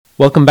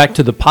Welcome back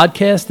to the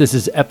podcast. This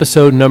is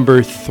episode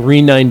number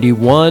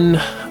 391.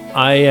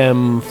 I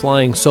am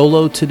flying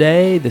solo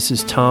today. This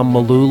is Tom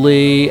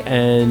Malooly,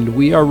 and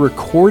we are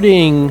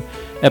recording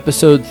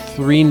episode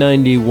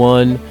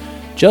 391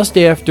 just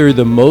after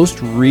the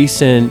most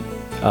recent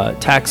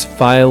tax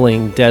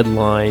filing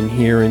deadline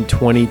here in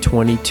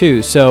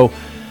 2022. So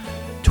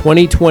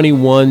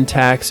 2021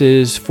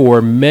 taxes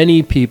for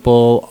many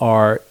people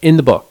are in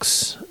the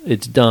books.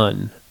 It's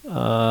done.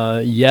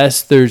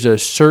 Yes, there's a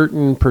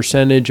certain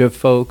percentage of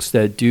folks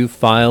that do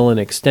file an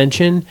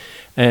extension,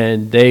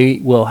 and they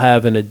will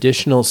have an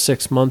additional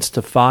 6 months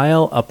to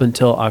file up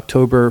until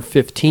October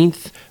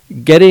 15th.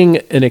 Getting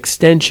an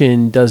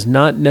extension does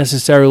not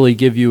necessarily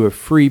give you a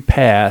free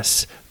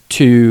pass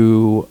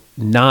to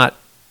not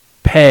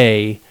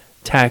pay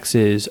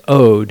taxes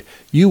owed.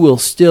 You will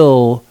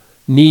still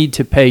need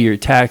to pay your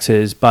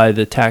taxes by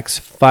the tax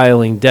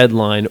filing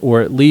deadline,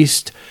 or at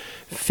least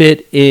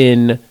fit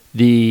in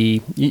you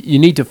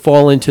need to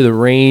fall into the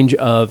range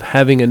of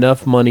having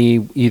enough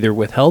money either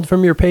withheld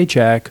from your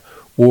paycheck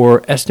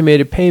or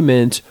estimated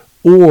payments,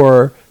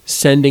 or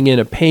sending in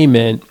a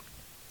payment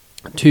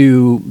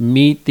to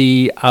meet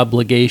the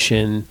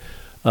obligation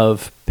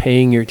of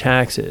paying your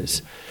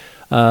taxes.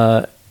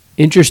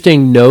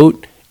 Interesting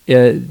note,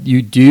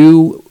 you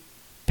do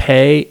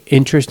pay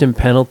interest and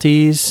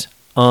penalties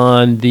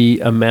on the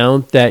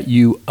amount that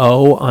you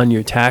owe on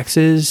your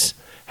taxes.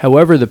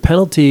 However, the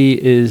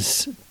penalty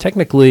is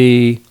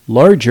technically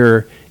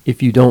larger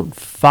if you don't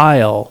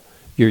file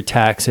your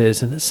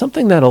taxes, and it's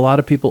something that a lot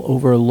of people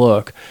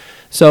overlook.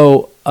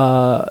 So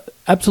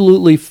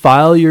absolutely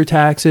file your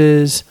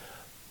taxes,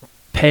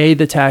 pay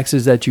the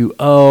taxes that you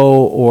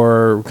owe,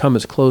 or come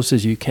as close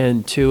as you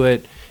can to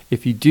it.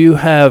 If you do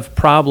have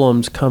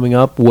problems coming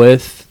up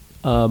with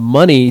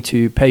money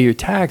to pay your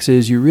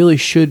taxes, you really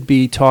should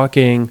be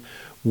talking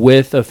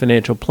with a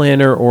financial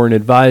planner or an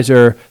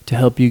advisor to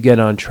help you get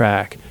on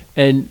track.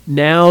 And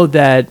now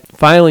that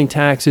filing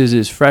taxes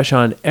is fresh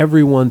on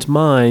everyone's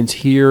minds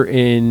here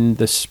in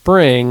the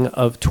spring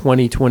of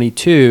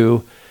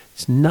 2022,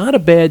 it's not a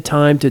bad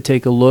time to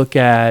take a look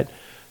at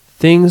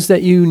things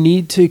that you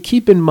need to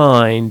keep in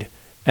mind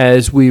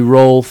as we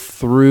roll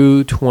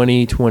through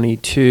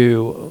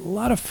 2022. A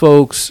lot of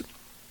folks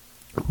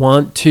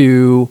want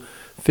to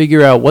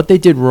figure out what they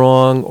did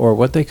wrong or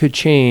what they could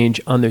change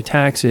on their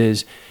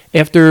taxes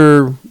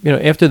after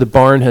the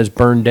barn has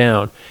burned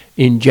down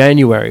in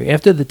January.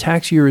 After the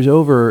tax year is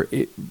over,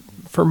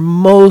 for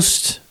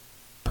most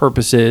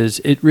purposes,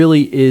 it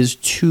really is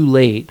too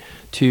late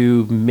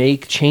to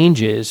make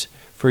changes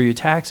for your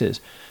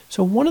taxes.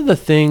 So one of the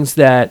things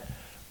that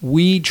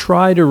we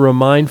try to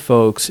remind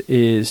folks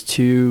is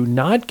to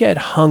not get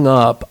hung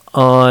up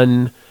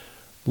on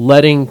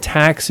letting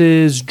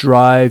taxes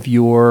drive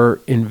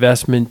your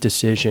investment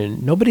decision.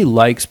 Nobody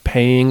likes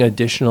paying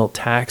additional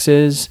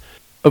taxes.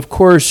 Of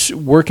course,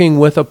 working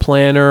with a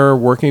planner,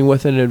 working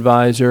with an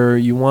advisor,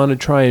 you want to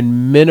try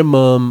and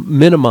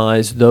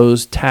minimize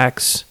those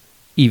tax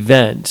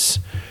events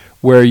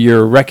where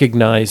you're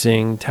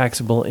recognizing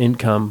taxable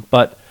income.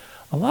 But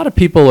a lot of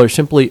people are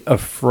simply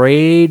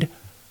afraid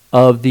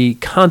of the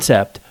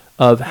concept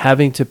of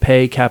having to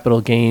pay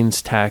capital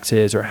gains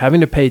taxes or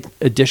having to pay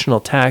additional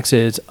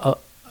taxes,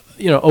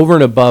 over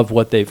and above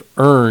what they've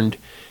earned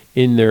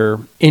in their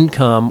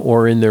income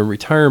or in their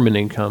retirement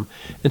income.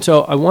 And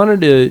so I wanted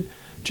to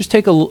just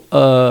take a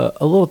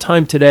little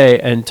time today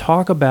and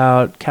talk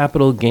about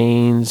capital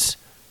gains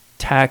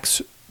tax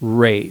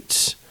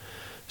rates.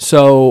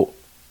 So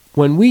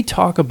when we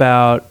talk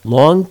about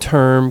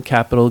long-term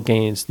capital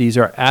gains, these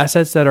are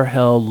assets that are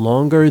held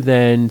longer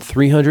than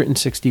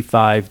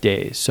 365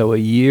 days. So a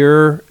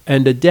year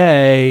and a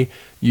day,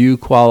 you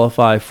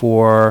qualify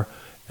for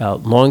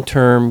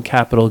long-term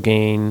capital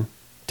gain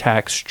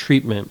tax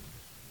treatment.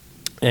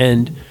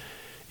 And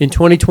in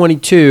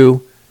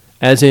 2022,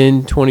 as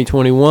in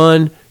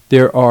 2021,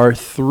 there are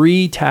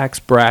 3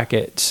 tax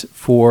brackets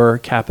for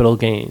capital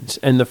gains.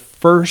 And the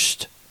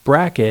first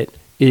bracket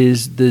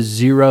is the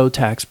zero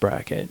tax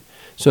bracket.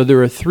 So there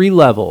are 3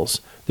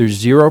 levels.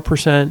 There's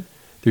 0%,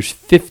 there's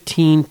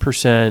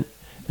 15%,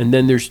 and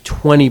then there's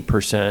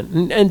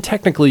 20%. And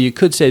technically, you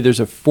could say there's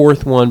a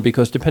fourth one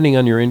because depending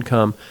on your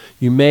income,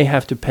 you may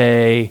have to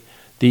pay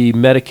the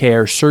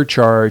Medicare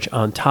surcharge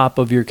on top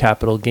of your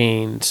capital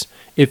gains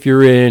if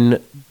you're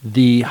in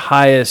the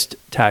highest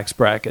tax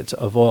brackets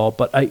of all.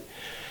 But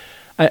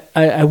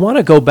I want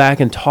to go back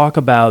and talk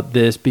about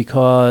this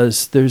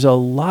because there's a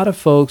lot of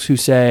folks who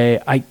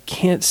say, I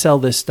can't sell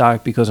this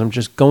stock because I'm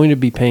just going to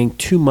be paying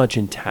too much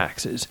in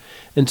taxes.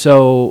 And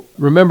so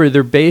remember,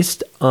 they're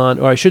based on,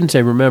 or I shouldn't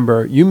say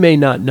remember, you may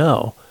not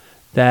know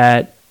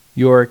that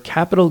your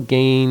capital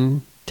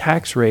gain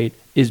tax rate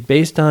is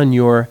based on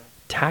your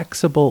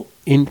taxable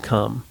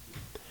income.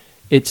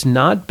 It's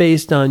not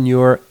based on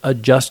your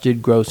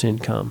adjusted gross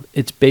income.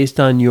 It's based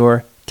on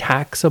your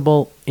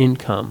taxable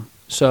income.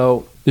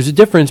 So there's a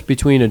difference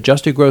between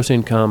adjusted gross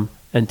income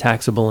and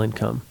taxable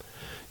income.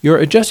 Your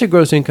adjusted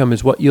gross income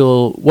is what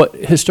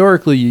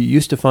historically you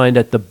used to find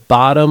at the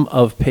bottom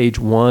of page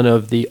 1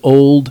 of the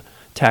old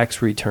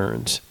tax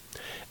returns.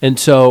 And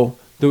so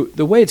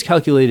the way it's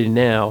calculated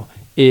now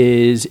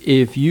is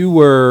if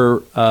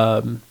you're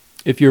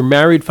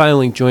married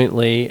filing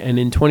jointly, and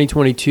in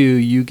 2022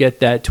 you get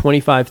that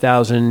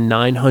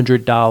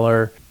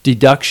 $25,900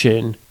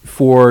 deduction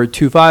for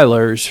two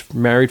filers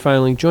married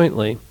filing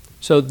jointly.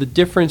 So the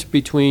difference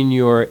between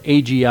your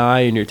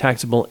AGI and your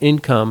taxable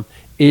income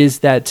is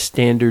that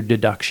standard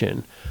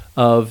deduction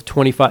of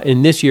 25.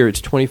 In this year,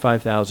 it's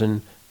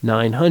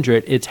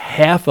 25,900. It's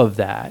half of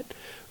that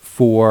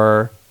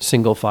for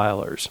single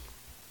filers.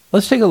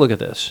 Let's take a look at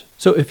this.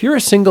 So if you're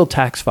a single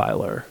tax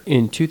filer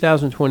in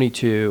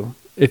 2022,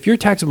 if your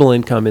taxable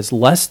income is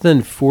less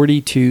than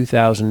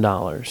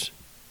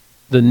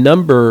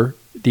 $42,000,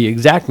 the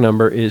exact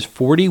number is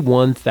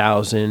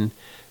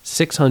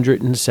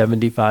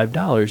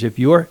 $41,675. If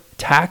your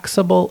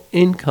taxable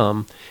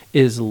income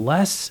is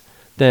less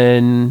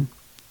than,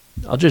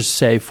 I'll just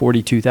say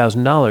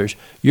 $42,000,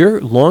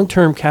 your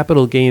long-term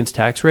capital gains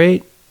tax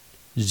rate,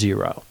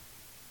 zero.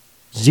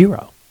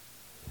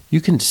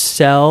 You can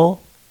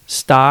sell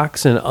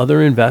stocks and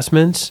other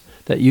investments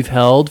that you've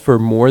held for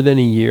more than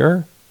a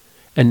year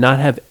and not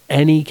have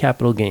any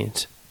capital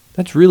gains.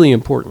 That's really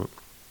important.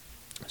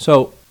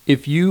 So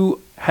if you're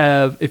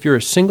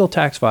a single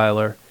tax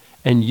filer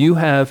and you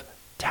have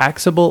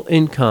taxable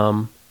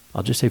income,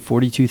 I'll just say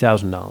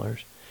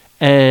 $42,000,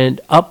 and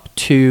up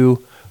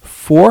to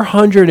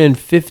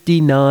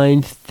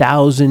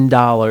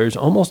 $459,000,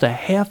 almost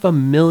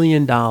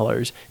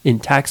 $500,000 in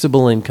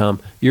taxable income,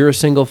 you're a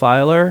single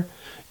filer,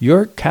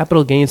 your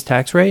capital gains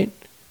tax rate,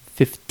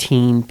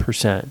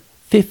 15%.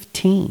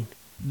 15.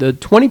 The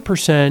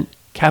 20%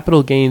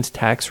 capital gains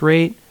tax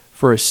rate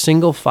for a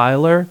single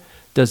filer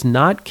does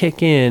not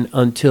kick in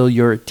until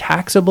your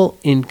taxable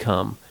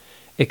income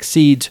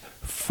exceeds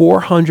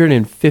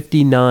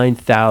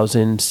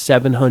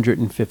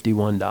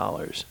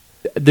 $459,751.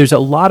 There's a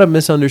lot of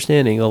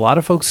misunderstanding. A lot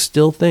of folks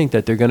still think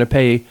that they're going to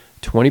pay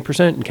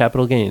 20% in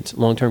capital gains,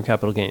 long-term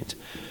capital gains.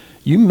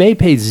 You may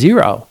pay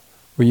zero,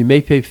 or you may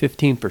pay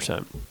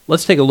 15%.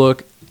 Let's take a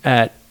look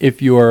at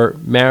if you're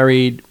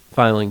married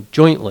filing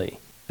jointly.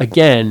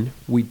 Again,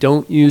 we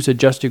don't use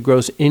adjusted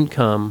gross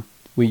income.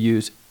 We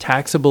use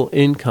taxable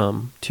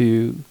income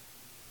to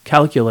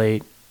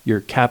calculate your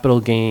capital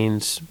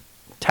gains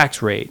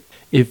tax rate.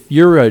 If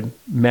you're a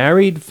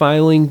married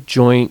filing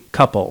joint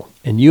couple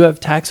and you have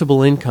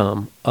taxable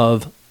income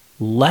of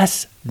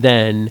less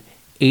than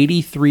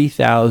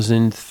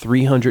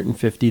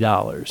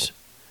 $83,350,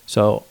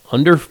 so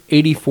under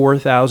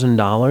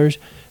 $84,000,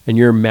 and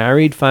you're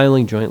married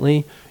filing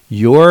jointly,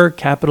 your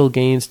capital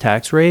gains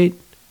tax rate,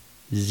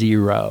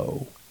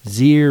 zero.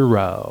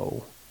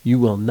 You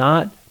will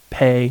not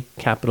pay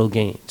capital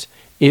gains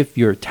if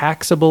your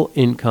taxable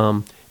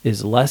income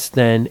is less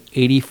than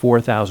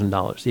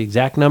 $84,000. The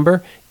exact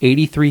number,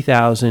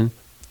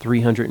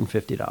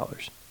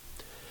 $83,350.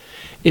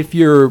 If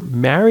you're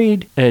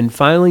married and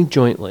filing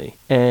jointly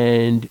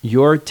and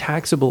your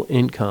taxable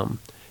income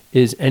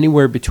is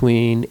anywhere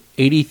between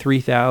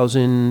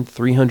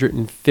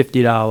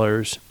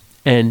 $83,350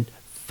 and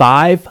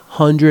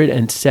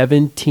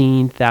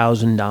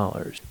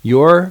 $517,000,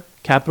 your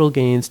capital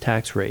gains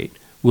tax rate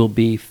will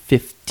be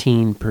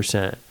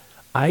 15%.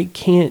 I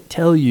can't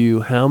tell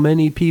you how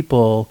many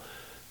people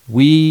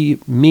we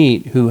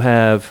meet who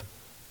have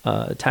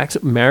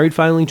married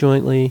filing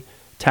jointly,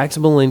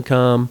 taxable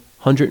income,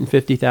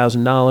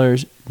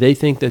 $150,000. They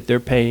think that they're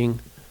paying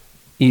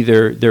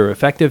either their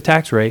effective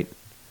tax rate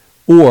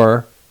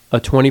or a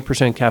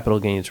 20% capital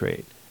gains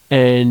rate.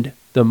 And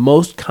the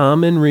most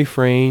common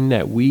refrain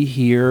that we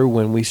hear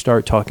when we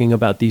start talking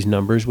about these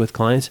numbers with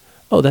clients,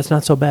 oh, that's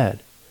not so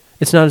bad.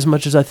 It's not as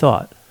much as I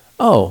thought.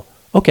 Oh,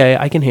 okay,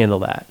 I can handle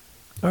that.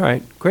 All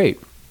right, great.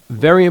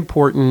 Very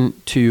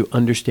important to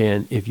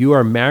understand, if you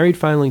are married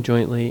filing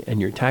jointly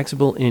and your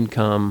taxable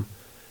income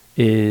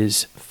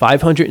is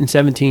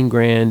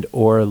 $517,000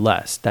 or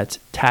less, that's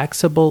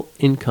taxable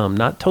income,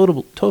 not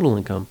total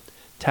income,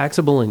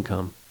 taxable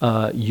income.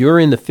 You're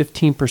in the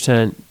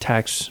 15%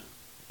 tax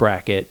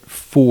bracket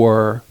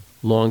for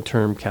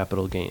long-term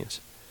capital gains.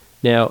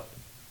 Now,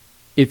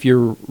 if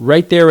you're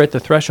right there at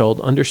the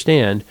threshold,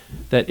 understand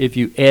that if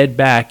you add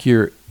back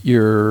your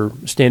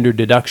standard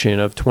deduction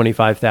of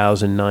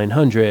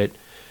 $25,900,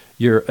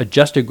 your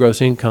adjusted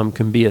gross income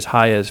can be as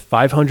high as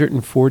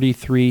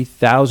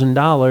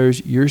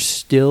 $543,000. You're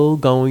still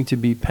going to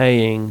be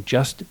paying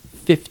just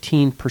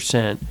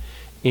 15%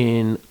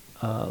 in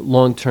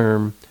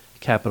long-term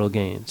capital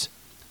gains.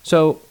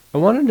 So I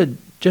wanted to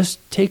just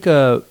take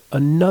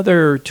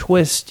another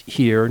twist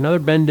here, another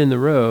bend in the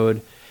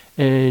road,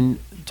 and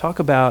talk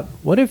about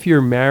what if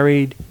you're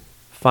married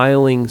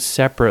filing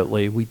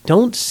separately. We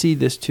don't see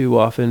this too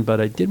often, but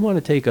I did want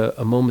to take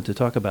a moment to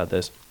talk about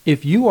this.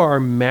 If you are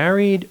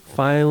married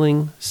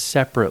filing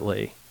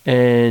separately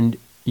and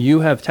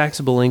you have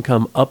taxable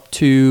income up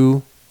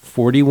to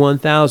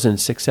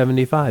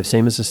 $41,675,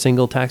 same as a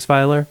single tax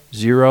filer,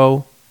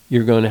 zero,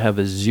 you're going to have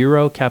a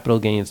zero capital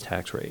gains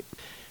tax rate.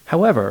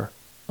 However,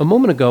 a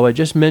moment ago I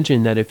just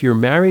mentioned that if you're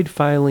married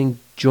filing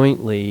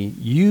jointly,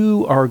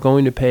 you are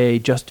going to pay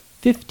just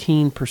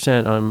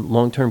 15% on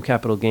long-term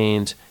capital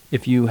gains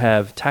if you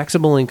have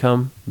taxable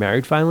income,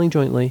 married filing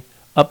jointly,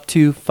 up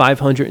to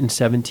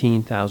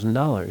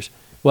 $517,000.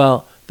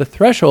 Well, the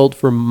threshold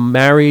for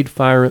married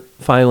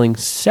filing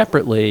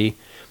separately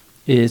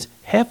is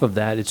half of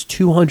that. It's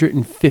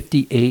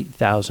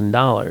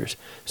 $258,000.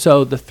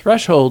 So the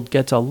threshold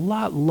gets a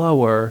lot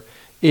lower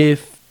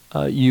if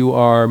you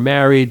are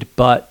married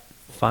but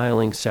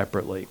filing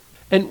separately.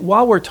 And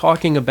while we're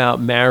talking about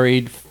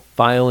married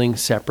filing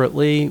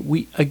separately,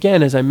 we,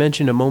 again, as I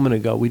mentioned a moment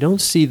ago, we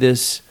don't see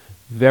this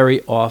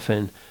very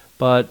often,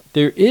 but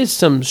there is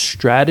some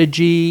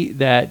strategy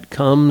that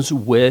comes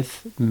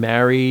with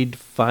married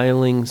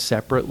filing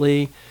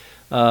separately.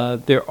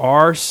 There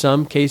are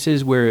some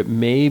cases where it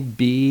may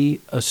be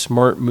a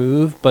smart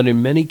move, but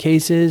in many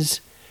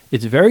cases,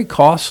 it's very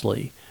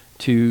costly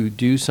to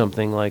do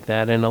something like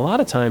that. And a lot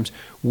of times,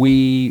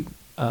 when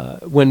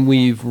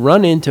we've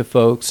run into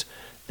folks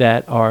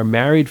that are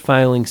married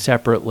filing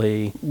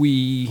separately,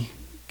 we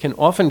can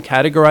often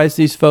categorize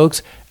these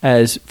folks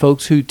as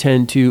folks who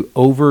tend to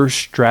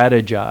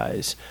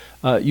over-strategize.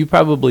 You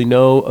probably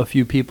know a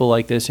few people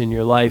like this in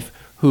your life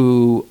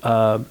who,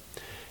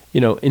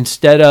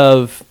 instead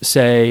of,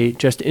 say,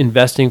 just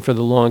investing for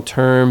the long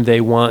term,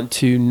 they want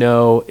to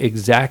know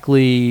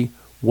exactly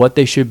what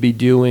they should be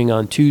doing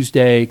on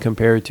Tuesday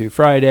compared to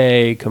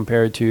Friday,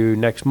 compared to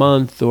next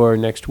month or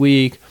next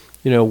week.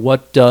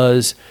 What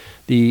does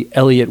the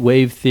Elliott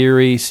wave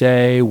theory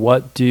say?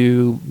 What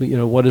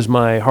does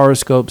my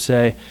horoscope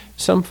say?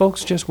 Some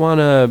folks just want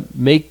to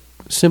make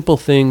simple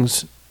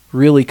things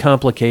really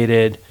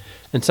complicated,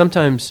 and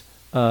sometimes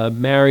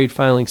married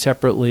filing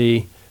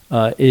separately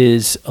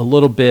is a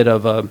little bit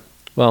of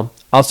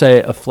I'll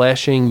say a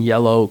flashing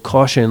yellow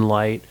caution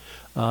light,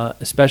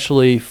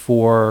 especially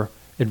for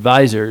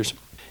advisors.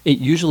 It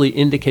usually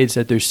indicates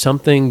that there's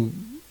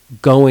something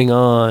going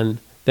on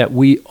that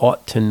we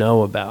ought to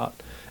know about.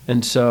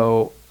 And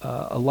so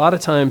a lot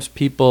of times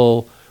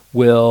people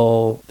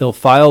they'll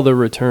file their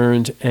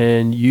returns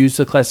and use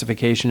the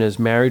classification as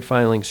married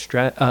filing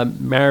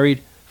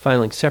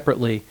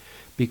separately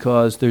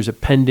because there's a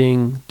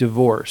pending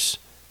divorce.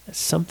 That's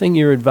something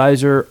your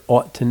advisor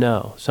ought to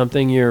know,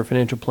 something your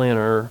financial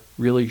planner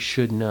really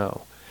should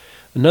know.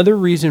 Another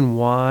reason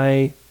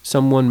why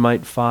someone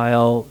might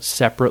file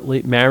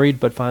separately, married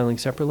but filing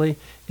separately,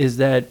 is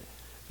that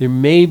there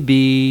may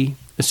be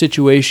a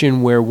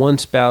situation where one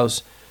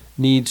spouse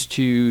needs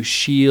to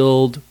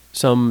shield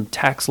some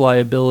tax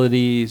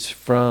liabilities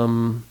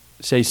from,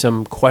 say,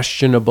 some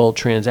questionable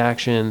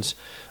transactions.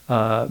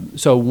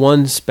 So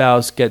one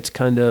spouse gets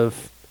kind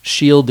of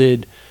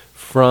shielded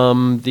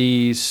from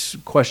these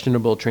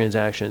questionable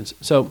transactions.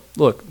 So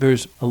look,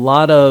 there's a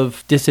lot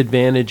of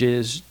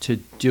disadvantages to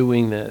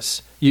doing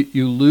this.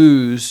 You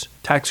lose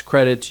tax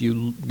credits.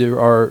 There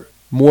are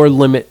more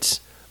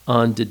limits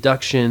on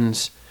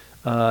deductions.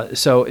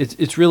 So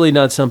it's really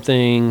not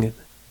something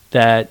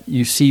that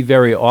you see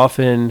very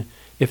often.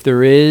 If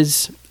there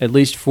is, at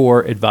least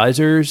for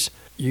advisors,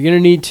 you're going to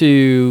need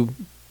to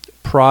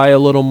pry a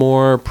little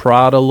more,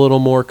 prod a little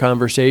more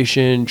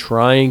conversation,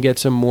 try and get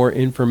some more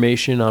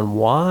information on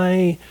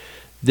why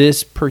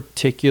this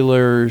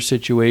particular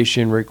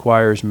situation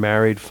requires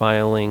married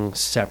filing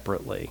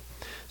separately.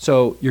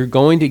 So you're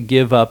going to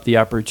give up the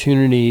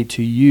opportunity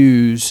to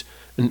use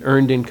an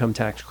earned income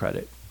tax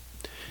credit.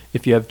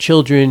 If you have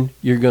children,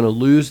 you're going to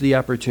lose the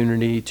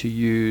opportunity to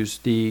use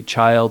the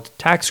child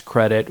tax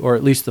credit, or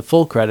at least the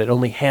full credit.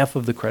 Only half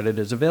of the credit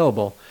is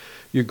available.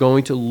 You're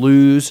going to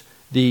lose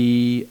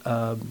the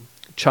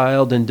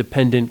child and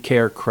dependent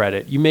care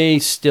credit. You may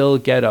still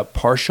get a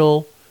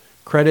partial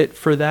credit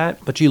for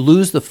that, but you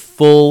lose the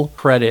full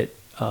credit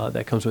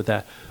that comes with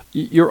that.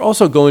 You're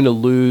also going to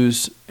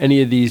lose any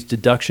of these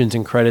deductions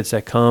and credits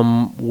that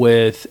come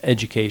with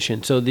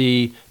education. So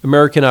the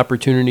American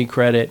Opportunity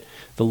Credit,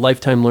 the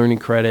lifetime learning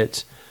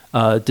credits,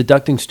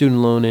 deducting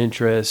student loan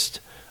interest,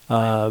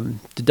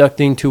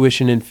 deducting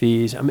tuition and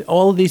fees. I mean,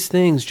 all of these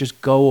things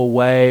just go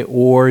away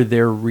or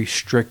they're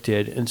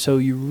restricted. And so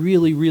you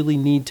really, really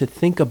need to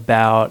think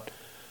about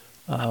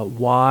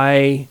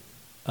why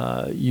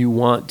you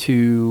want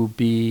to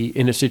be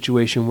in a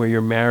situation where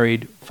you're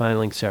married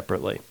filing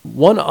separately.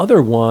 One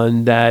other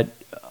one that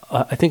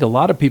I think a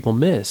lot of people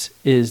miss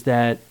is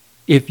that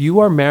if you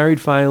are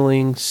married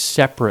filing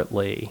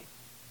separately,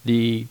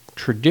 the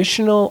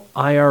traditional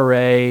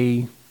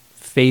IRA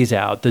phase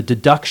out, the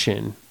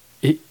deduction,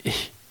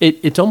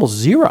 it's almost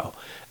zero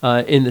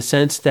in the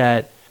sense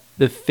that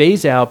the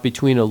phase out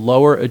between a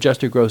lower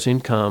adjusted gross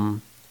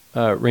income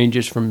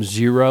ranges from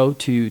 $0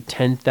 to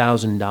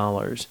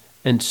 $10,000.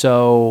 And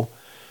so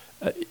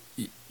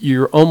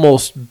you're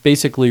almost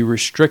basically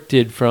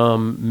restricted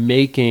from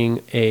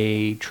making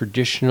a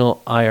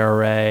traditional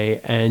IRA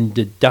and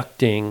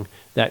deducting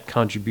that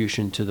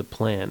contribution to the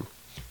plan.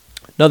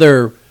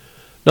 Another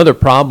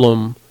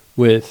problem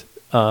with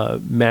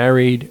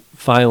married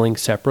filing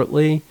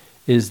separately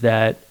is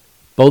that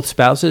both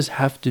spouses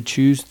have to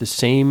choose the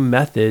same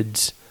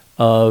methods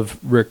of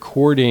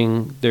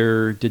recording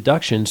their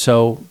deduction.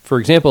 So,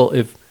 for example,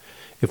 if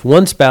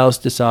one spouse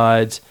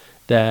decides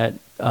that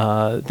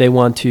they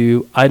want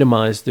to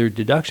itemize their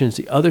deductions,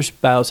 the other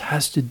spouse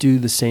has to do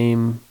the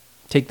same,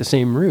 take the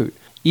same route,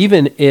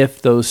 even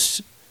if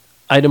those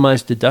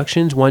itemized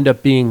deductions wind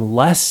up being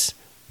less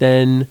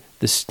than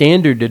the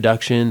standard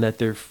deduction that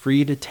they're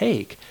free to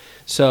take.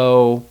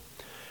 So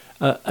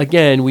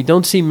again, we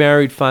don't see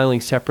married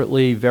filing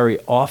separately very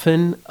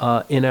often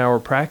in our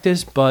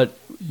practice, but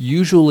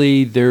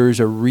usually there's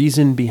a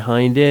reason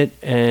behind it,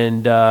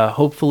 and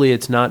hopefully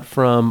it's not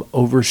from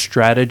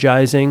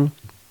over-strategizing.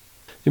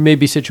 There may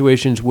be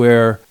situations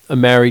where a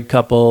married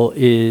couple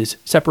is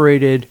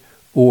separated,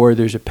 or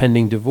there's a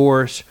pending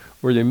divorce,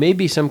 or there may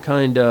be some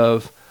kind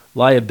of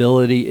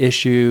liability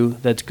issue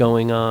that's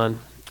going on.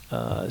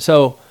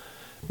 So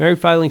married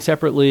filing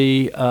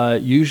separately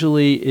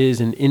usually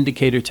is an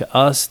indicator to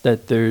us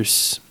that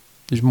there's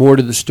more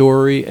to the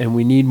story and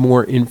we need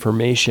more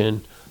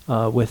information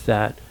with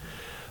that.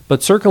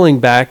 But circling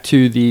back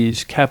to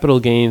these capital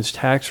gains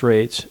tax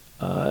rates,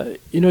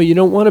 you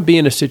don't want to be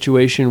in a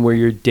situation where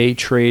you're day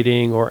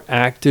trading or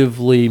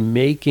actively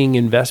making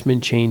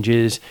investment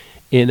changes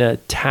in a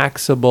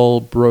taxable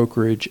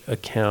brokerage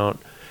account.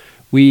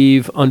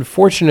 We've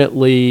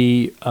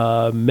unfortunately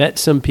met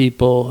some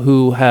people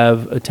who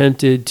have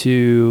attempted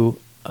to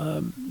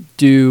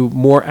do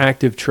more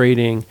active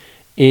trading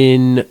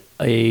in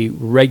a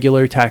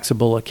regular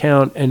taxable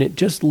account, and it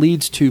just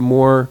leads to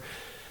more,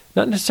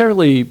 not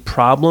necessarily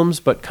problems,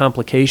 but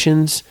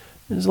complications.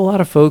 There's a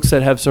lot of folks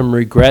that have some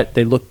regret.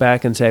 They look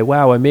back and say,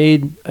 wow, I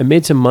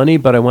made some money,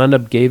 but I wound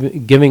up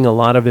giving a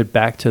lot of it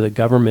back to the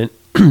government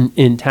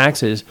in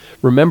taxes.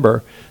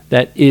 Remember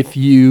that if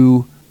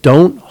you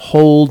don't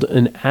hold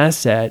an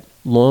asset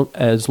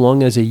as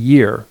long as a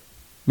year,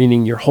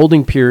 meaning your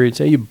holding period,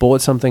 say you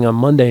bought something on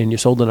Monday and you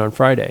sold it on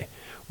Friday,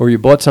 or you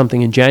bought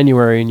something in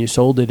January and you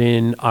sold it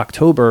in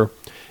October,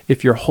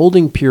 if your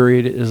holding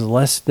period is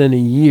less than a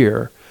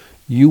year,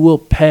 you will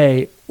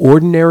pay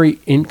ordinary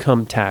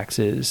income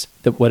taxes.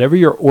 That whatever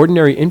your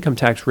ordinary income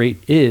tax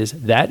rate is,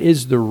 that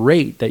is the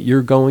rate that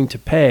you're going to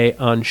pay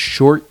on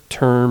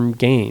short-term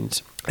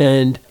gains.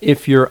 And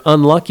if you're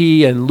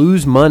unlucky and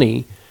lose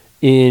money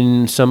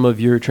in some of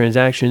your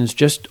transactions,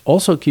 just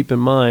also keep in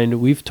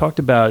mind, we've talked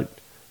about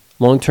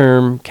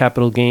long-term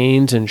capital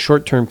gains and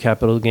short-term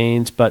capital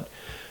gains, but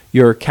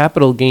your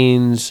capital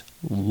gains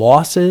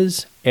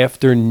losses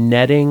after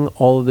netting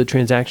all of the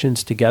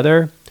transactions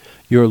together,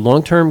 your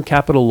long-term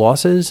capital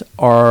losses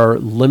are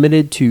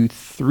limited to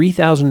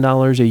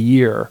 $3,000 a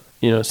year.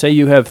 Say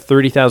you have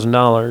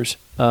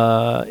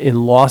 $30,000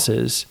 in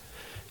losses.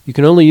 You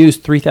can only use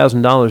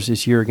 $3,000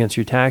 this year against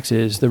your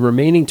taxes. The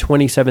remaining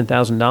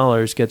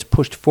 $27,000 gets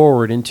pushed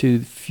forward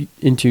into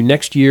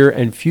next year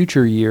and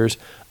future years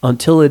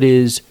until it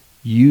is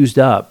used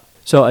up.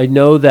 So I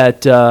know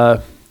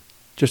that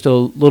just a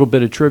little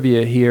bit of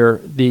trivia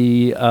here.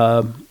 The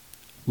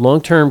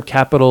long-term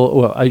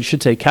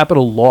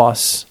capital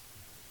loss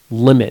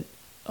limit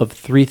of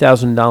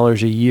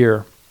 $3,000 a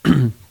year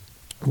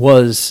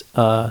was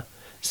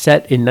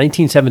set in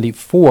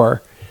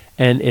 1974,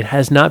 and it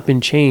has not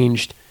been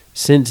changed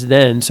since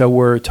then. So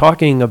we're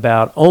talking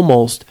about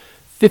almost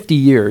 50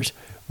 years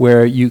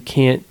where you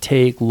can't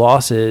take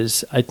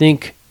losses. I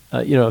think,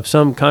 if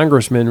some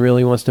congressman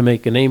really wants to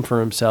make a name for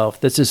himself,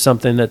 this is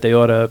something that they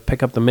ought to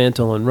pick up the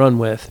mantle and run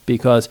with,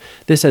 because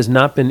this has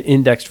not been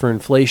indexed for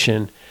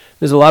inflation.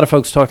 There's a lot of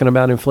folks talking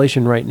about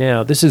inflation right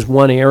now. This is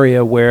one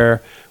area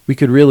where we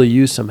could really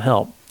use some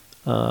help.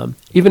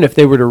 Even if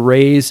they were to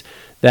raise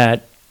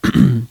that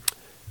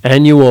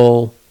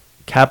annual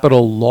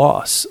capital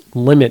loss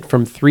limit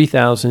from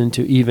 $3,000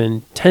 to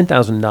even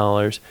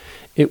 $10,000,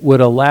 it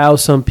would allow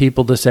some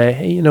people to say,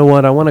 hey, you know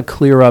what, I want to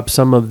clear up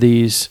some of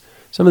these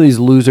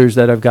losers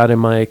that I've got in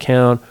my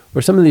account,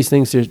 or some of these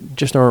things that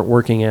just aren't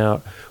working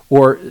out,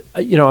 or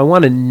I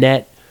want to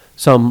net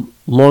some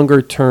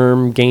longer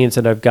term gains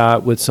that I've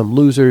got with some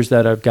losers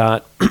that I've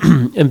got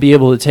and be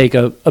able to take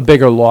a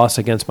bigger loss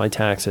against my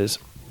taxes.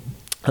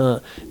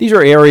 These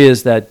are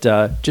areas that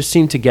just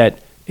seem to get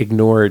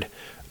ignored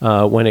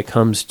when it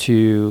comes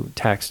to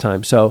tax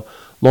time. So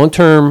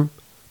long-term,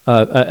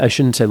 I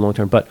shouldn't say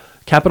long-term, but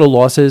capital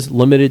losses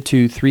limited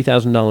to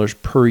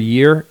 $3,000 per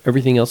year.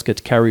 Everything else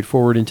gets carried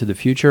forward into the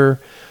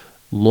future.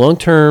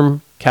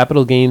 Long-term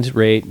capital gains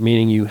rate,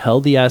 meaning you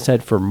held the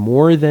asset for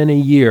more than a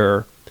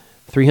year,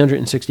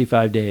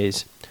 365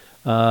 days.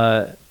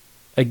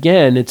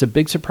 Again, it's a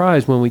big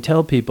surprise when we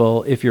tell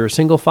people if you're a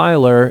single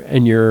filer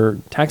and your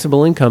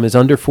taxable income is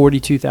under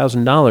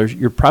 $42,000,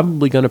 you're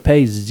probably going to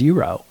pay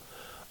zero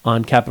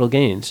on capital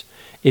gains.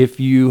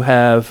 If you're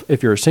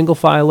a single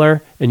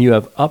filer and you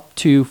have up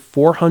to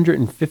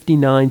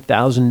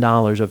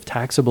 $459,000 of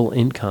taxable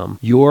income,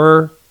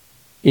 you're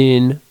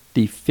in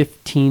the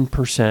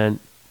 15%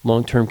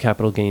 long-term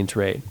capital gains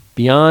rate.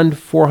 Beyond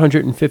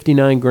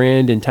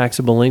 $459,000 in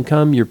taxable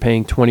income, you're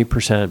paying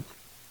 20%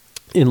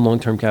 in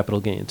long-term capital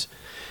gains.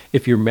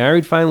 If you're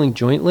married filing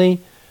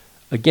jointly,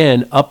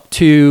 again, up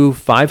to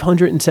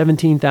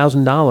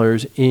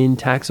 $517,000 in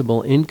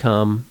taxable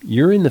income,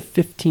 you're in the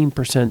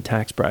 15%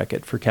 tax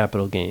bracket for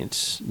capital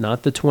gains,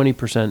 not the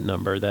 20%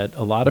 number that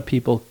a lot of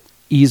people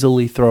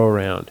easily throw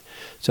around.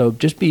 So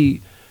just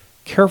be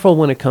careful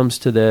when it comes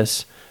to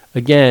this.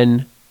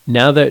 Again,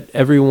 now that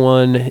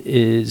everyone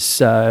is,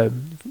 the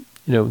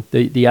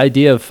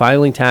idea of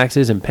filing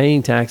taxes and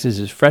paying taxes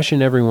is fresh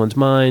in everyone's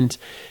minds,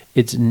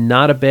 it's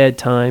not a bad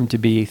time to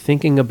be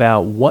thinking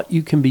about what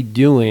you can be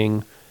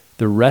doing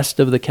the rest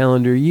of the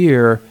calendar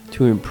year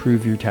to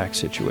improve your tax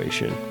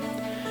situation.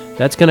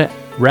 That's going to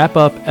wrap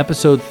up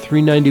episode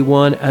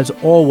 391. As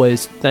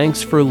always,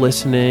 thanks for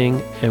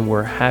listening, and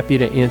we're happy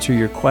to answer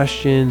your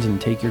questions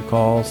and take your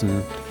calls,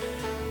 and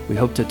we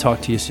hope to talk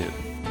to you soon.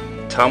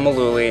 Tom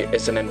Mullooly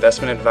is an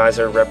investment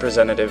advisor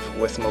representative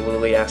with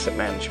Mullooly Asset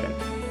Management.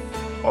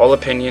 All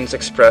opinions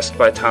expressed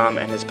by Tom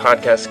and his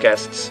podcast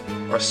guests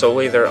are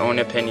solely their own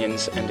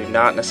opinions and do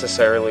not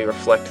necessarily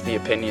reflect the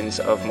opinions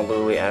of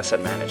Mullooly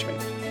Asset Management.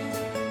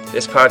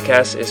 This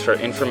podcast is for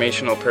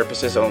informational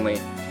purposes only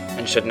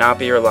and should not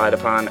be relied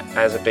upon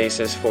as a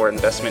basis for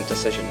investment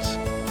decisions.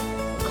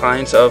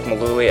 Clients of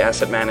Mullooly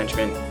Asset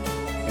Management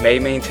may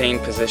maintain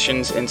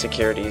positions in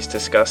securities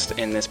discussed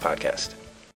in this podcast.